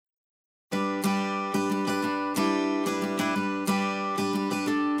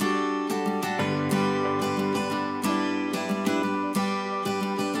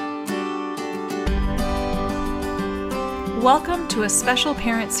Welcome to a special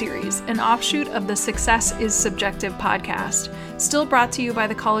parent series, an offshoot of the Success is Subjective podcast, still brought to you by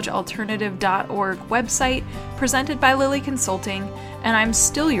the collegealternative.org website, presented by Lilly Consulting, and I'm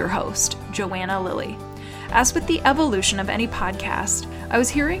still your host, Joanna Lilly. As with the evolution of any podcast, I was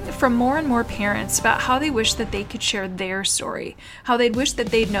hearing from more and more parents about how they wish that they could share their story, how they'd wish that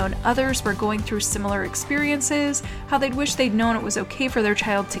they'd known others were going through similar experiences, how they'd wish they'd known it was okay for their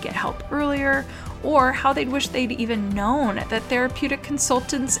child to get help earlier, or how they'd wish they'd even known that therapeutic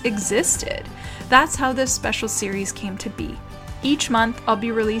consultants existed. That's how this special series came to be. Each month, I'll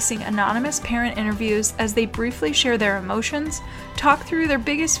be releasing anonymous parent interviews as they briefly share their emotions, talk through their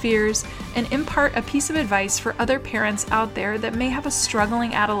biggest fears, and impart a piece of advice for other parents out there that may have a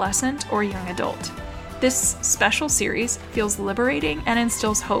struggling adolescent or young adult. This special series feels liberating and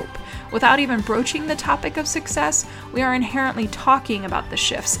instills hope. Without even broaching the topic of success, we are inherently talking about the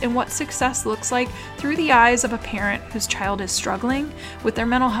shifts in what success looks like through the eyes of a parent whose child is struggling with their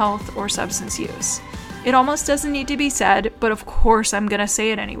mental health or substance use. It almost doesn't need to be said, but of course I'm going to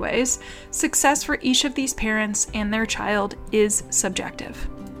say it anyways. Success for each of these parents and their child is subjective.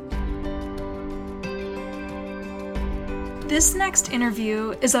 This next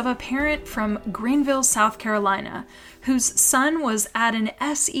interview is of a parent from Greenville, South Carolina, whose son was at an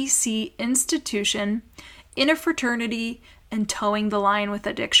SEC institution, in a fraternity, and towing the line with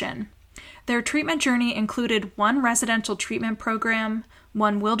addiction. Their treatment journey included one residential treatment program,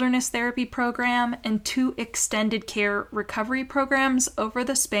 one wilderness therapy program, and 2 extended care recovery programs over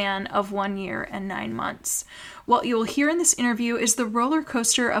the span of 1 year and 9 months. What you will hear in this interview is the roller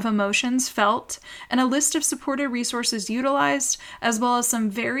coaster of emotions felt and a list of supported resources utilized, as well as some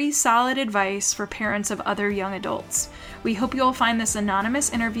very solid advice for parents of other young adults. We hope you'll find this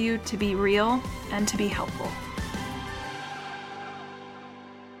anonymous interview to be real and to be helpful.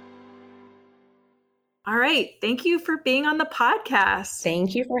 All right. Thank you for being on the podcast.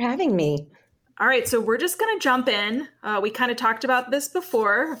 Thank you for having me. All right. So we're just going to jump in. We kind of talked about this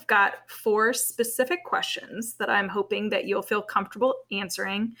before. I've got 4 specific questions that I'm hoping that you'll feel comfortable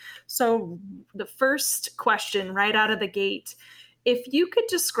answering. So the first question right out of the gate, if you could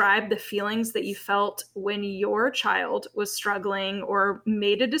describe the feelings that you felt when your child was struggling or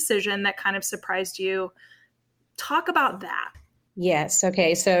made a decision that kind of surprised you, talk about that. Yes.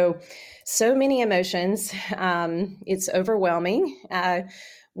 Okay. So many emotions. It's overwhelming.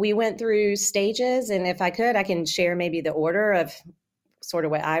 We went through stages, and if I could, I can share maybe the order of sort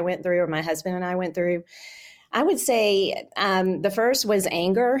of what I went through or my husband and I went through. I would say the first was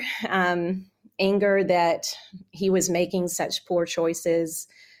anger, anger that he was making such poor choices,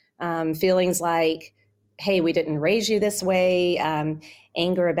 feelings like, hey, we didn't raise you this way,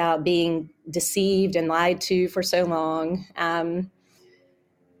 anger about being deceived and lied to for so long.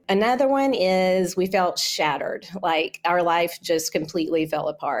 Another one is we felt shattered, like our life just completely fell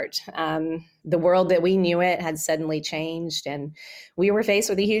apart. The world that we knew it had suddenly changed, and we were faced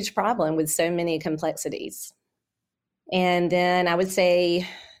with a huge problem with so many complexities. And then I would say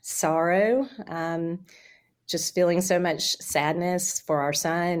sorrow, just feeling so much sadness for our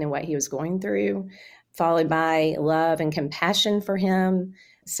son and what he was going through, followed by love and compassion for him.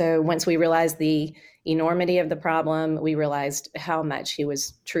 So once we realized the enormity of the problem, we realized how much he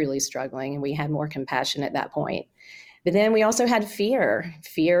was truly struggling, and we had more compassion at that point. But then we also had fear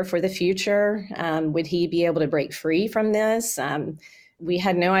for the future. Would he be able to break free from this? We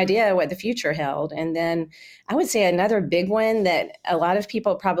had no idea what the future held. And then I would say another big one that a lot of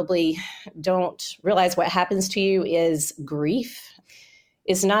people probably don't realize what happens to you is grief.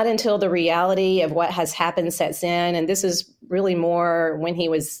 It's not until the reality of what has happened sets in, and this is really more when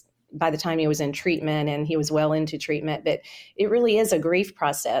by the time he was in treatment and he was well into treatment, but it really is a grief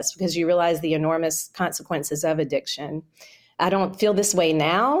process because you realize the enormous consequences of addiction. I don't feel this way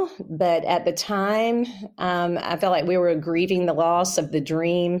now, but at the time, I felt like we were grieving the loss of the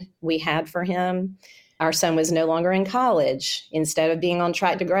dream we had for him. Our son was no longer in college. Instead of being on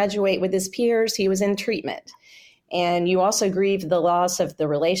track to graduate with his peers, he was in treatment. And you also grieve the loss of the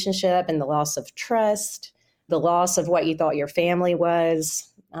relationship and the loss of trust, the loss of what you thought your family was.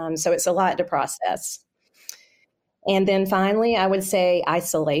 So it's a lot to process. And then finally, I would say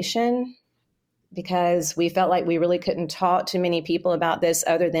isolation, because we felt like we really couldn't talk to many people about this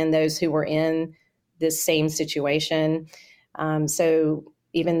other than those who were in this same situation. So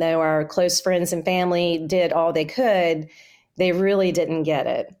even though our close friends and family did all they could, they really didn't get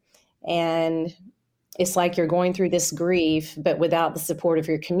it. And it's like you're going through this grief, but without the support of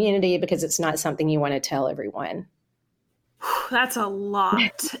your community, because it's not something you want to tell everyone. That's a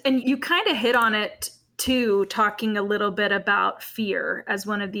lot. And you kind of hit on it too, talking a little bit about fear as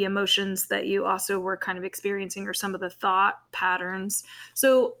one of the emotions that you also were kind of experiencing, or some of the thought patterns.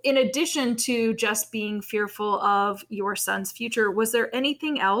 So in addition to just being fearful of your son's future, was there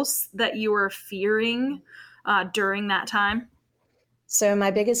anything else that you were fearing during that time? So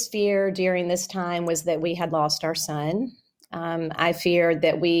my biggest fear during this time was that we had lost our son. I feared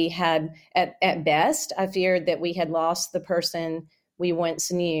that we had, at best, I feared that we had lost the person we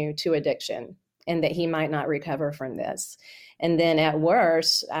once knew to addiction, and that he might not recover from this. And then at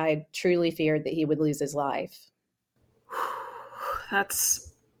worst, I truly feared that he would lose his life.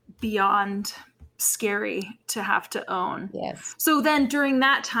 That's beyond scary to have to own. Yes. So then during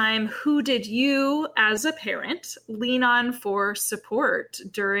that time, who did you as a parent lean on for support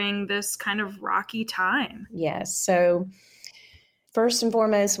during this kind of rocky time? Yes. So first and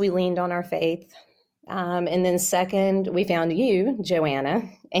foremost, we leaned on our faith. And then second, we found you, Joanna,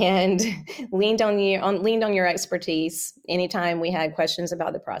 and leaned on your expertise anytime we had questions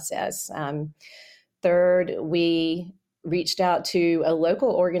about the process. Third, we reached out to a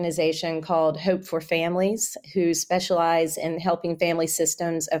local organization called Hope for Families, who specialize in helping family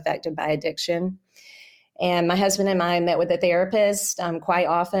systems affected by addiction. And my husband and I met with a therapist quite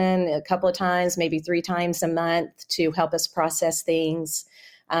often, a couple of times, maybe 3 times a month, to help us process things.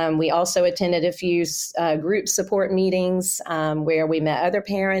 We also attended a few group support meetings where we met other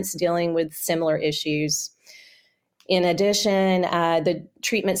parents dealing with similar issues. In addition, the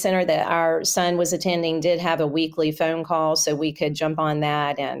treatment center that our son was attending did have a weekly phone call, so we could jump on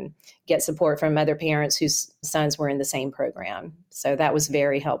that and get support from other parents whose sons were in the same program. So that was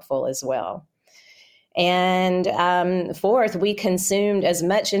very helpful as well. And fourth, we consumed as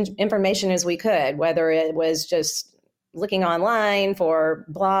much information as we could, whether it was just looking online for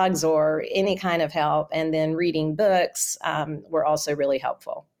blogs or any kind of help, and then reading books were also really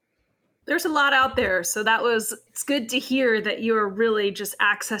helpful. There's a lot out there. So it's good to hear that you're really just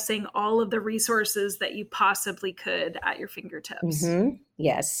accessing all of the resources that you possibly could at your fingertips. Mm-hmm.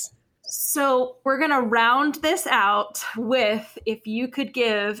 Yes. So we're going to round this out with, if you could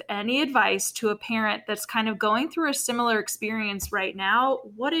give any advice to a parent that's kind of going through a similar experience right now,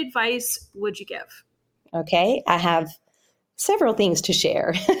 what advice would you give? Okay. I have several things to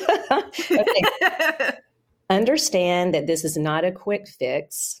share. Okay. Understand that this is not a quick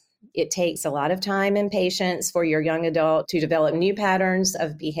fix. It takes a lot of time and patience for your young adult to develop new patterns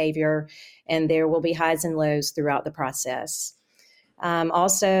of behavior, and there will be highs and lows throughout the process.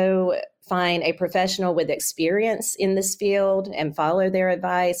 Also, find a professional with experience in this field and follow their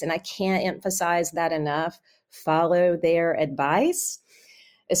advice. And I can't emphasize that enough. Follow their advice,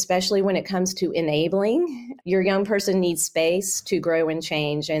 especially when it comes to enabling. Your young person needs space to grow and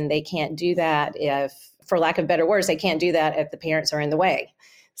change, and they can't do that if, for lack of better words, they can't do that if the parents are in the way.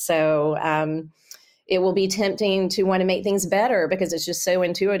 So it will be tempting to want to make things better because it's just so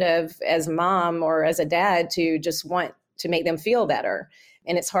intuitive as a mom or as a dad to just want to make them feel better.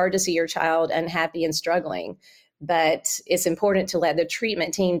 And it's hard to see your child unhappy and struggling. But it's important to let the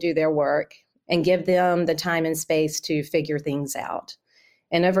treatment team do their work and give them the time and space to figure things out.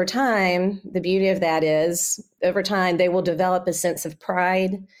 And over time, the beauty of that is, over time, they will develop a sense of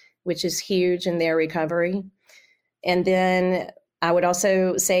pride, which is huge in their recovery. And then I would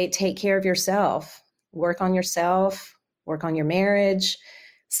also say, take care of yourself. Work on yourself, work on your marriage.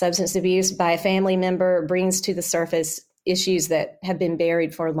 Substance abuse by a family member brings to the surface issues that have been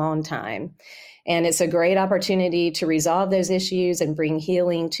buried for a long time. And it's a great opportunity to resolve those issues and bring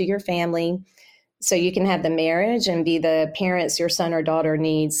healing to your family so you can have the marriage and be the parents your son or daughter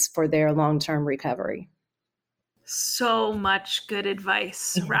needs for their long-term recovery. So much good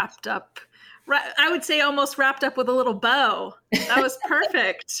advice wrapped up. I would say almost wrapped up with a little bow. That was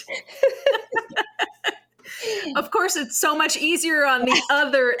perfect. Of course, it's so much easier on the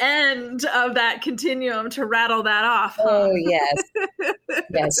other end of that continuum to rattle that off. Huh? Oh, yes.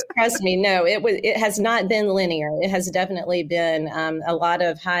 Yes. Trust me. No, it has not been linear. It has definitely been a lot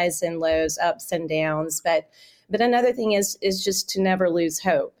of highs and lows, ups and downs. But another thing is just to never lose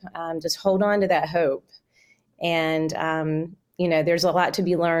hope. Just hold on to that hope. And, there's a lot to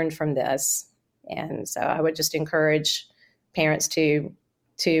be learned from this. And so I would just encourage parents to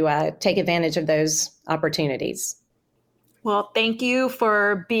take advantage of those opportunities. Well, thank you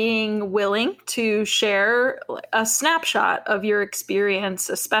for being willing to share a snapshot of your experience,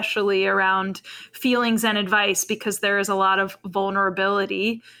 especially around feelings and advice, because there is a lot of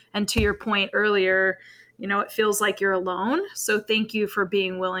vulnerability. And to your point earlier, it feels like you're alone. So thank you for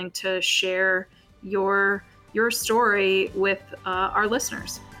being willing to share your story with our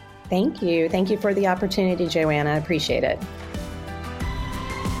listeners. Thank you. Thank you for the opportunity, Joanna. I appreciate it.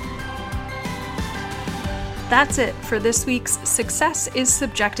 That's it for this week's Success is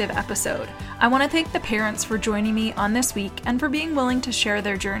Subjective episode. I want to thank the parents for joining me on this week and for being willing to share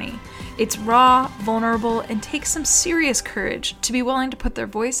their journey. It's raw, vulnerable, and takes some serious courage to be willing to put their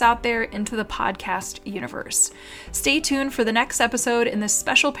voice out there into the podcast universe. Stay tuned for the next episode in this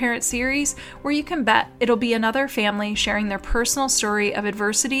special parent series where you can bet it'll be another family sharing their personal story of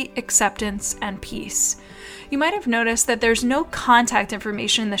adversity, acceptance, and peace. You might have noticed that there's no contact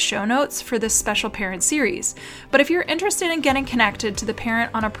information in the show notes for this special parent series, but if you're interested in getting connected to the parent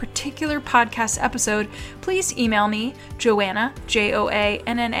on a particular podcast episode, please email me, Joanna,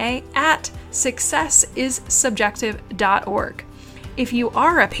 Joanna, at successissubjective.org. If you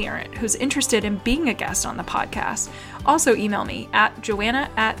are a parent who's interested in being a guest on the podcast, also email me at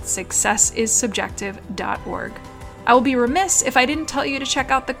joanna@successissubjective.org. I will be remiss if I didn't tell you to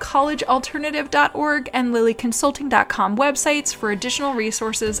check out the collegealternative.org and lilyconsulting.com websites for additional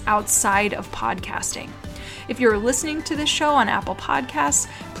resources outside of podcasting. If you're listening to this show on Apple Podcasts,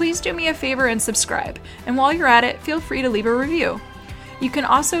 please do me a favor and subscribe. And while you're at it, feel free to leave a review. You can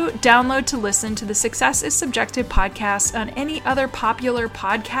also download to listen to the Success is Subjective podcast on any other popular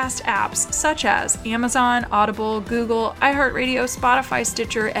podcast apps such as Amazon, Audible, Google, iHeartRadio, Spotify,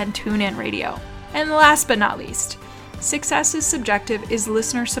 Stitcher, and TuneIn Radio. And last but not least, Success is Subjective is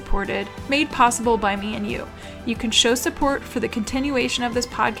listener-supported, made possible by me and you. You can show support for the continuation of this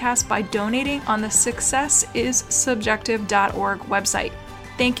podcast by donating on the successissubjective.org website.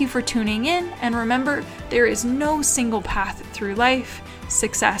 Thank you for tuning in, and remember, there is no single path through life.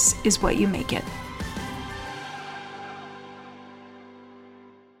 Success is what you make it.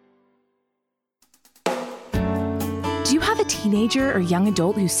 Do you have a teenager or young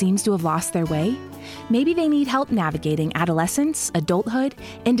adult who seems to have lost their way? Maybe they need help navigating adolescence, adulthood,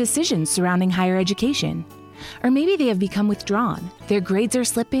 and decisions surrounding higher education. Or maybe they have become withdrawn, their grades are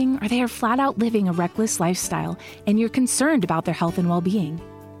slipping, or they are flat out living a reckless lifestyle, and you're concerned about their health and well-being.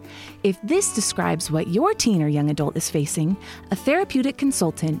 If this describes what your teen or young adult is facing, a therapeutic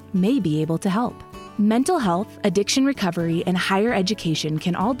consultant may be able to help. Mental health, addiction recovery, and higher education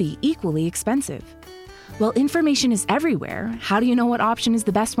can all be equally expensive. Well, information is everywhere. How do you know what option is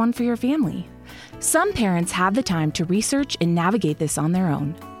the best one for your family? Some parents have the time to research and navigate this on their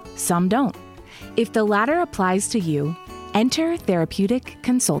own. Some don't. If the latter applies to you, enter therapeutic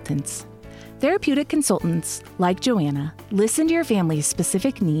consultants. Therapeutic consultants, like Joanna, listen to your family's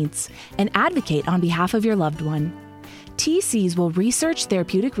specific needs and advocate on behalf of your loved one. TCs will research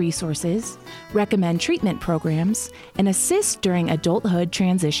therapeutic resources, recommend treatment programs, and assist during adulthood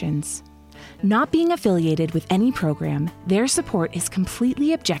transitions. Not being affiliated with any program, their support is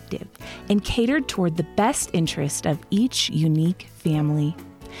completely objective and catered toward the best interest of each unique family.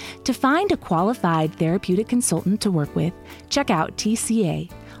 To find a qualified therapeutic consultant to work with, check out TCA,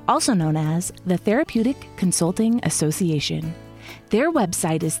 also known as the Therapeutic Consulting Association. Their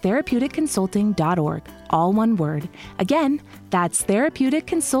website is therapeuticconsulting.org, all one word. Again, that's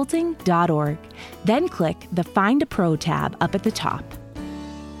therapeuticconsulting.org. Then click the Find a Pro tab up at the top.